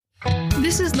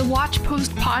This is the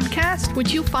WatchPost podcast,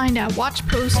 which you'll find at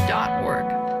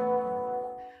watchpost.org.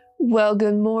 Well,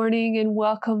 good morning and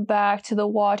welcome back to the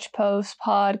WatchPost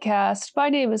podcast. My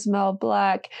name is Mel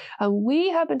Black, and we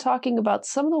have been talking about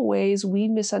some of the ways we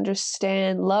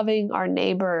misunderstand loving our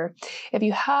neighbor. If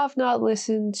you have not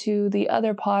listened to the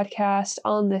other podcast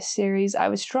on this series, I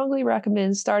would strongly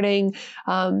recommend starting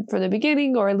from the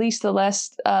beginning, or at least the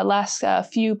last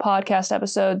few podcast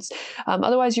episodes.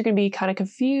 Otherwise, you're going to be kind of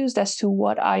confused as to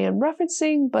what I am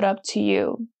referencing, but up to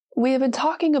you. We have been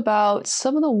talking about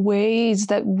some of the ways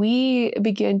that we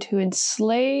begin to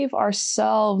enslave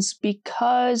ourselves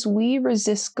because we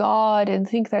resist God and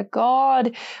think that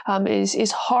God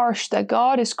is harsh, that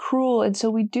God is cruel, and so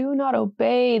we do not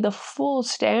obey the full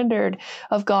standard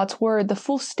of God's word, the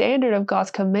full standard of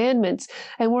God's commandments.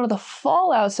 And one of the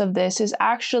fallouts of this is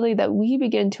actually that we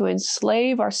begin to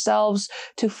enslave ourselves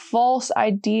to false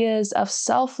ideas of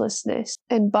selflessness.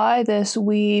 And by this,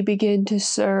 we begin to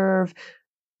serve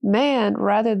man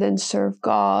rather than serve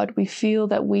God. We feel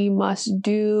that we must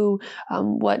do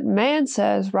what man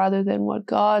says rather than what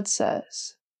God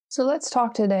says. So let's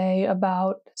talk today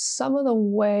about some of the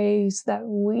ways that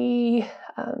we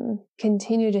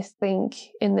continue to think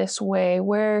in this way,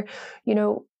 where,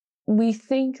 we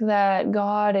think that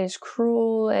God is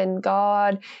cruel and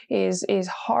God is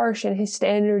harsh in his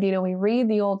standard. We read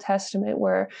the Old Testament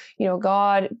where,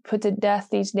 God put to death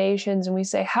these nations, and we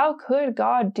say, how could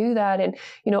God do that? And,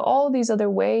 all these other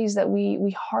ways that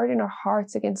we harden our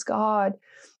hearts against God.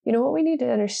 What we need to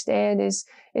understand is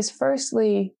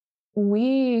firstly,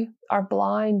 we are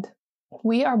blind.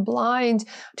 We are blind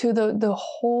to the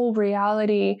whole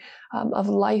reality of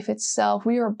life itself.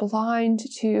 We are blind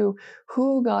to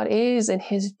who God is and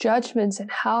his judgments and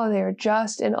how they are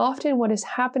just. And often what is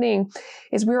happening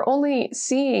is we're only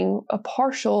seeing a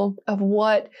partial of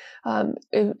what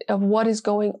is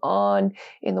going on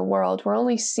in the world. We're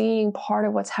only seeing part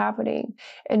of what's happening.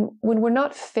 And when we're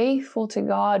not faithful to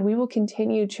God, we will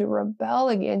continue to rebel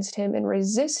against him and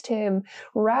resist him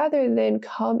rather than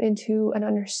come into an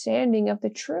understanding of the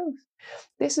truth.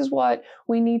 This is what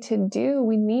we need to do.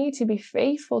 We need to be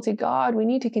faithful to God. We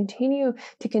need to continue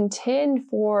to contend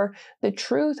for the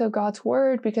truth of God's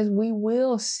word, because we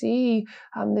will see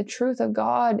the truth of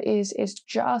God is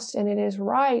just and it is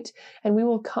right. And we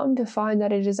will come to find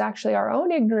that it is actually our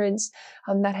own ignorance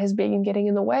that has been getting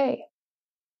in the way.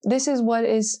 This is what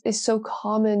is so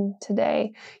common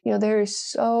today. There is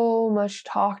so much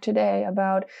talk today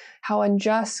about how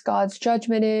unjust God's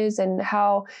judgment is, and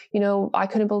how, I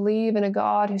couldn't believe in a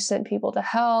God who sent people to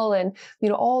hell, and,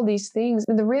 all these things.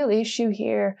 And the real issue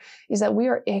here is that we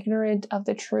are ignorant of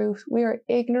the truth. We are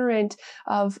ignorant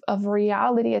of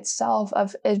reality itself,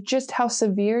 of just how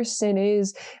severe sin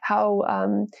is,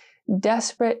 how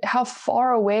desperate, how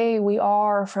far away we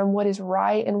are from what is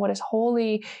right and what is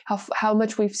holy, how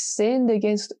much we've sinned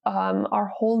against our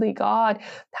holy God,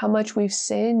 how much we've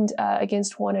sinned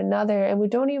against one another, and we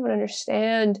don't even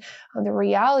understand the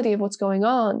reality of what's going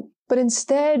on. But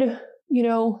instead,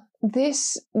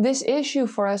 this issue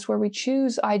for us, where we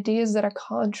choose ideas that are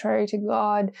contrary to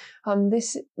God,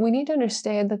 we need to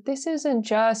understand that this isn't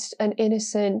just an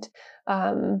innocent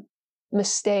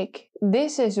mistake.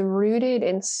 This is rooted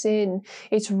in sin.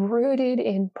 It's rooted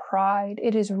in pride.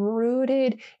 It is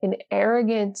rooted in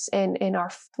arrogance and in our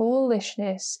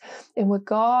foolishness. And what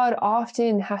God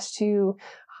often has to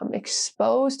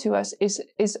expose to us is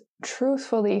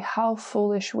truthfully how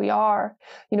foolish we are.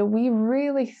 We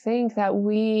really think that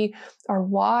we are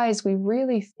wise. We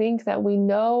really think that we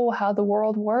know how the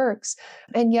world works.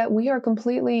 And yet we are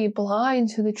completely blind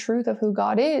to the truth of who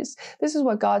God is. This is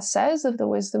what God says of the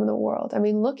wisdom of the world. I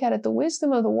mean, look at it. The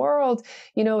wisdom of the world,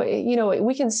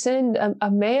 we can send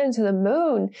a man to the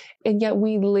moon, and yet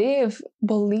we live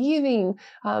believing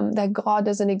that God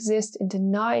doesn't exist and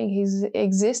denying his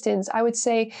existence. I would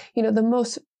say,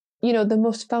 the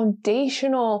most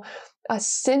foundational,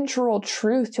 central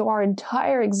truth to our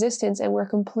entire existence, and we're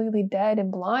completely dead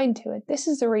and blind to it. This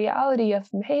is the reality of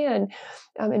man.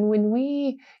 And when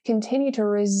we continue to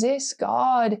resist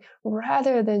God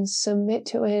rather than submit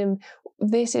to him,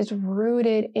 this is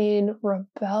rooted in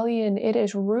rebellion. It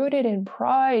is rooted in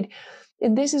pride.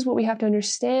 And this is what we have to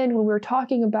understand when we're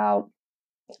talking about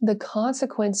the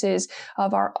consequences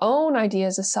of our own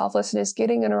ideas of selflessness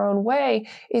getting in our own way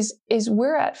is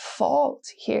we're at fault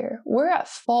here. We're at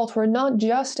fault. We're not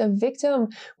just a victim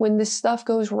when this stuff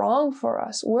goes wrong for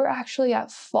us. We're actually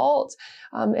at fault.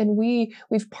 And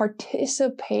we've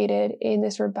participated in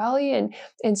this rebellion.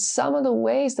 And some of the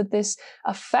ways that this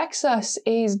affects us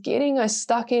is getting us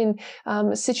stuck in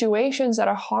situations that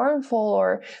are harmful,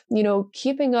 or,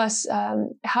 keeping us,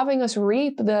 having us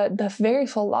reap the very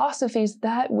philosophies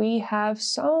that we have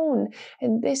sown.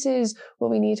 And this is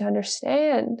what we need to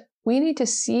understand. We need to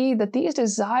see that these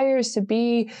desires to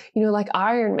be, like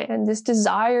Iron Man, this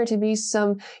desire to be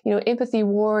some, empathy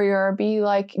warrior, or be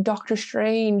like Doctor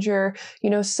Strange, or,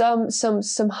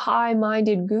 some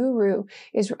high-minded guru,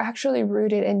 is actually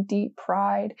rooted in deep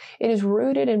pride. It is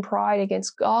rooted in pride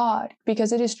against God,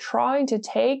 because it is trying to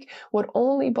take what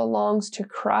only belongs to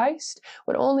Christ,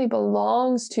 what only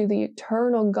belongs to the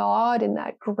eternal God, and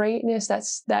that greatness,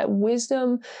 that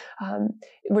wisdom.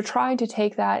 We're trying to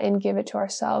take that and give it to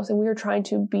ourselves, and we are trying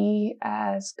to be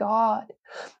as God.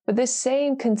 But this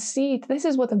same conceit, this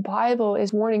is what the Bible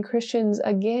is warning Christians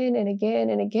again and again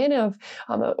and again of,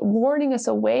 warning us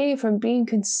away from being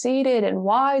conceited and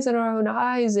wise in our own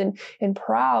eyes and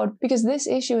proud, because this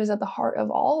issue is at the heart of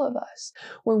all of us,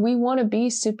 where we want to be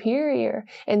superior.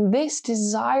 And this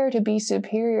desire to be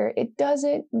superior, it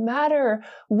doesn't matter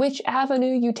which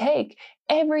avenue you take.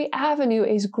 Every avenue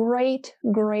is great,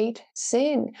 great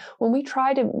sin. When we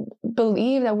try to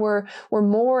believe that we're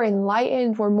more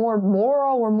enlightened, we're more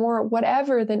moral, we're more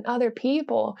whatever than other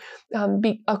people,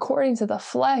 according to the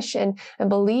flesh, and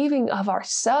believing of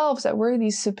ourselves that we're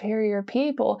these superior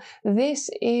people, this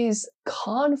is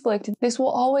conflict. This will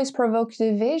always provoke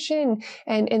division,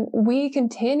 and we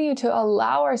continue to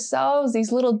allow ourselves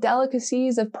these little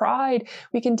delicacies of pride.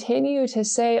 We continue to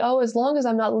say, oh, as long as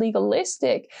I'm not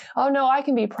legalistic, oh no, I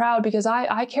can be proud because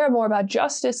I care more about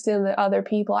justice than the other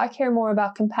people. I care more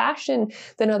about compassion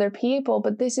than other people.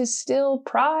 But this is still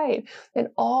pride, and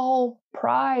all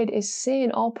pride is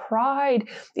sin. All pride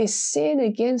is sin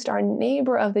against our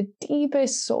neighbor of the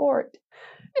deepest sort.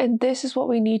 And this is what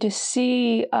we need to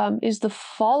see, is the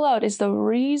fallout, is the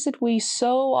reason we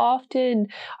so often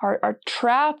are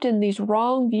trapped in these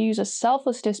wrong views of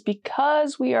selflessness,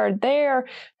 because we are there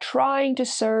trying to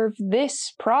serve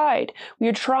this pride. We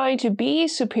are trying to be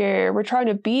superior. We're trying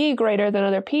to be greater than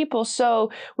other people. So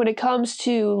when it comes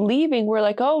to leaving, we're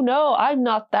like, oh no, I'm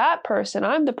not that person.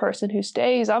 I'm the person who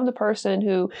stays. I'm the person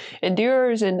who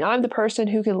endures. And I'm the person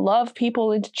who can love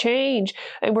people into change.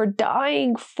 And we're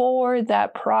dying for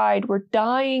that pride. We're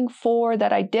dying for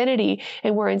that identity,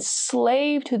 and we're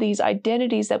enslaved to these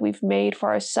identities that we've made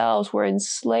for ourselves. We're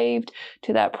enslaved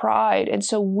to that pride. And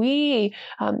so we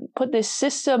put this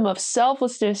system of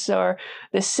selflessness, or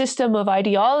the system of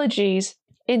ideologies,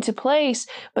 into place,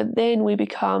 but then we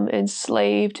become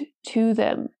enslaved to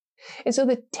them. And so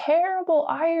the terrible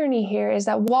irony here is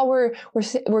that while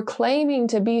we're claiming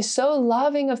to be so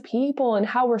loving of people, and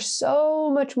how we're so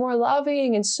much more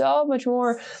loving and so much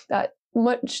more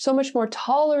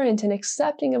tolerant and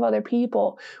accepting of other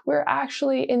people, we're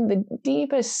actually in the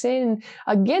deepest sin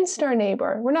against our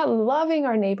neighbor. We're not loving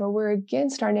our neighbor, we're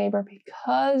against our neighbor,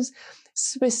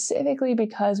 specifically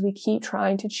because we keep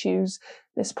trying to choose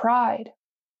this pride.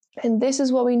 And this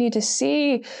is what we need to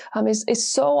see, is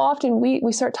so often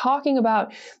we start talking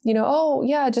about, oh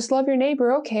yeah, just love your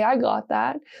neighbor. Okay, I got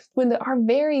that. When our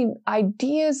very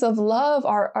ideas of love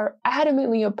are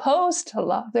adamantly opposed to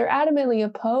love. They're adamantly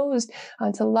opposed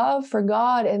to love for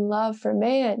God and love for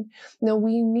man. No,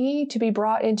 we need to be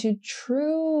brought into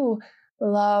true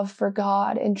love for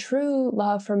God and true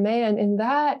love for man. And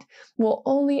that will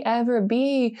only ever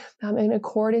be in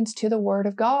accordance to the Word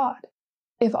of God.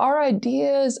 If our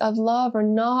ideas of love are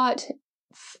not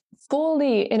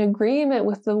fully in agreement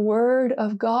with the Word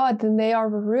of God, then they are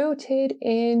rooted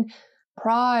in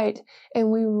pride,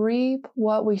 and we reap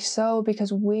what we sow,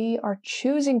 because we are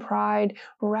choosing pride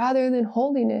rather than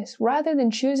holiness, rather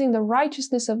than choosing the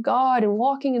righteousness of God and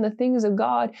walking in the things of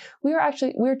God.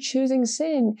 We're choosing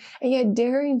sin, and yet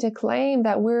daring to claim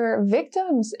that we're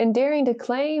victims, and daring to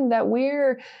claim that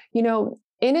we're,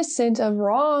 innocent of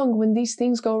wrong when these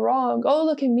things go wrong. Oh,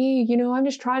 look at me. I'm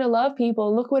just trying to love people.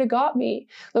 And look what it got me.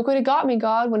 Look what it got me,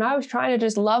 God, when I was trying to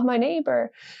just love my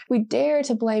neighbor. We dare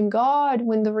to blame God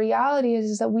when the reality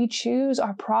is that we choose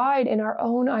our pride in our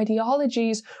own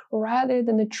ideologies rather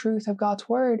than the truth of God's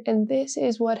word. And this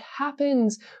is what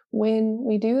happens when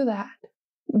we do that.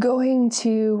 Going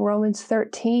to Romans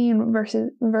 13,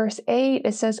 verse 8,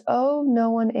 it says, "Owe no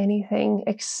one anything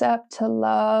except to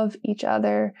love each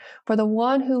other. For the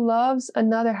one who loves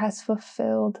another has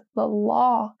fulfilled the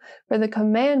law. For the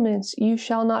commandments, you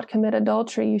shall not commit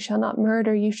adultery, you shall not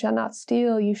murder, you shall not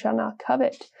steal, you shall not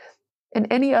covet, and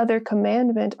any other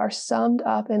commandment are summed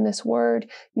up in this word,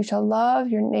 you shall love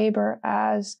your neighbor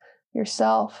as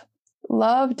yourself."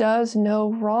 Love does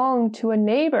no wrong to a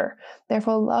neighbor.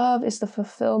 Therefore, love is the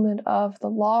fulfillment of the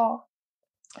law.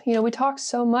 We talk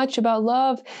so much about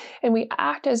love and we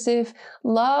act as if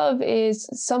love is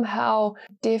somehow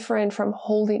different from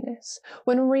holiness,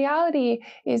 when reality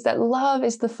is that love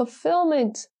is the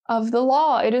fulfillment of the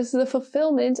law. It is the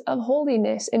fulfillment of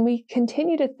holiness. And we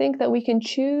continue to think that we can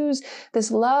choose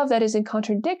this love that is in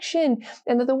contradiction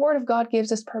and that the Word of God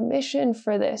gives us permission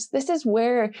for this. This is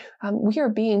where we are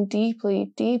being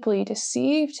deeply, deeply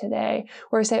deceived today,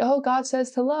 where we say, oh, God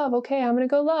says to love. Okay, I'm going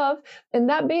to go love. And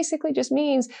that basically just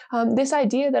means this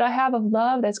idea that I have of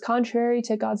love that's contrary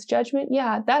to God's judgment.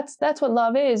 Yeah, that's what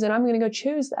love is. And I'm going to go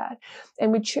choose that.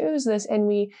 And we choose this and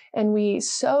we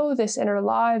sow this in our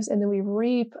lives, and then we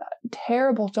reap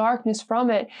terrible darkness from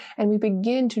it. And we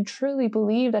begin to truly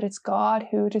believe that it's God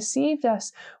who deceived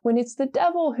us, when it's the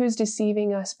devil who's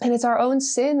deceiving us, and it's our own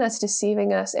sin that's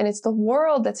deceiving us, and it's the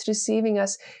world that's deceiving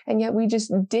us. And yet we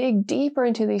just dig deeper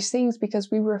into these things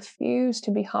because we refuse to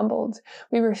be humbled.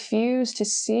 We refuse to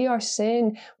see our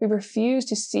sin. We refuse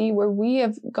to see where we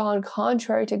have gone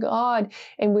contrary to God.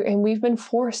 And we've been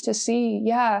forced to see,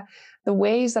 the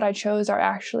ways that I chose are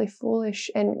actually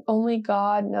foolish, and only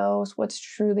God knows what's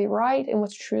truly right and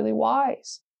what's truly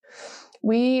wise.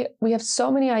 We have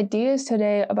so many ideas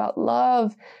today about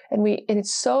love, and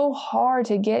it's so hard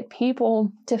to get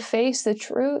people to face the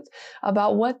truth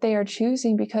about what they are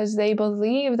choosing because they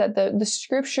believe that the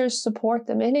scriptures support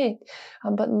them in it.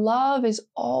 But love is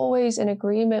always in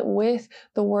agreement with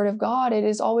the Word of God. It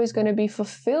is always going to be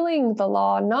fulfilling the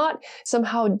law, not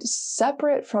somehow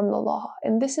separate from the law.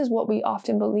 And this is what we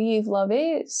often believe love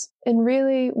is. And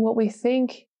really what we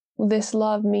think this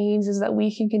love means is that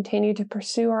we can continue to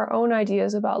pursue our own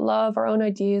ideas about love, our own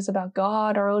ideas about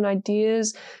God, our own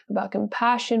ideas about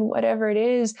compassion, whatever it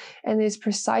is. And it's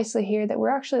precisely here that we're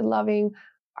actually loving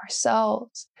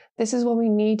ourselves. This is what we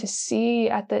need to see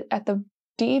at the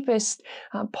deepest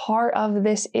part of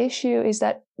this issue, is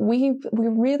that we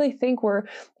really think we're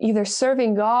either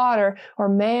serving God or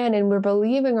man, and we're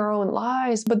believing our own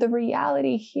lies. But the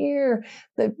reality here,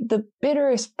 the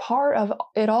bitterest part of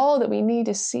it all that we need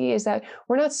to see, is that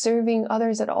we're not serving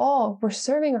others at all. We're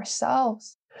serving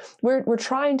ourselves. We're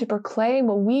trying to proclaim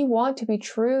what we want to be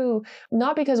true,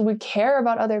 not because we care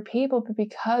about other people, but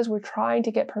because we're trying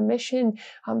to get permission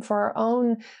for our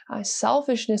own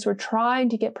selfishness. We're trying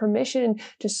to get permission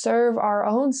to serve our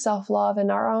own self-love and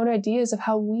our own ideas of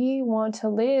how we want to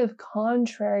live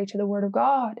contrary to the Word of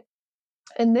God.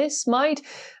 And this might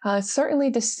certainly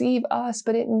deceive us,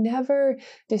 but it never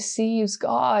deceives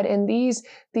God. And these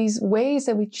ways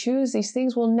that we choose, these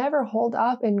things will never hold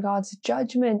up in God's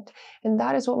judgment. And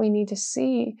that is what we need to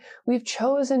see. We've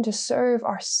chosen to serve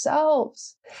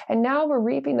ourselves. And now we're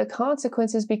reaping the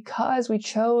consequences because we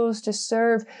chose to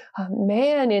serve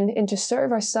man and to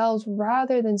serve ourselves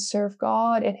rather than serve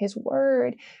God and His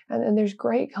Word. And there's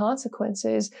great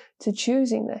consequences to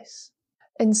choosing this.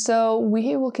 And so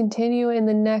we will continue in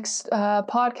the next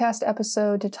podcast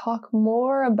episode to talk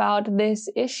more about this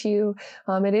issue.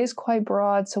 It is quite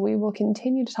broad, so we will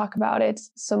continue to talk about it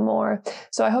some more.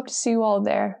 So I hope to see you all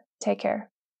there. Take care.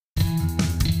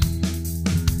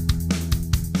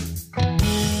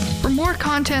 For more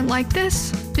content like this,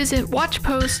 visit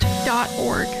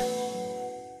watchpost.org.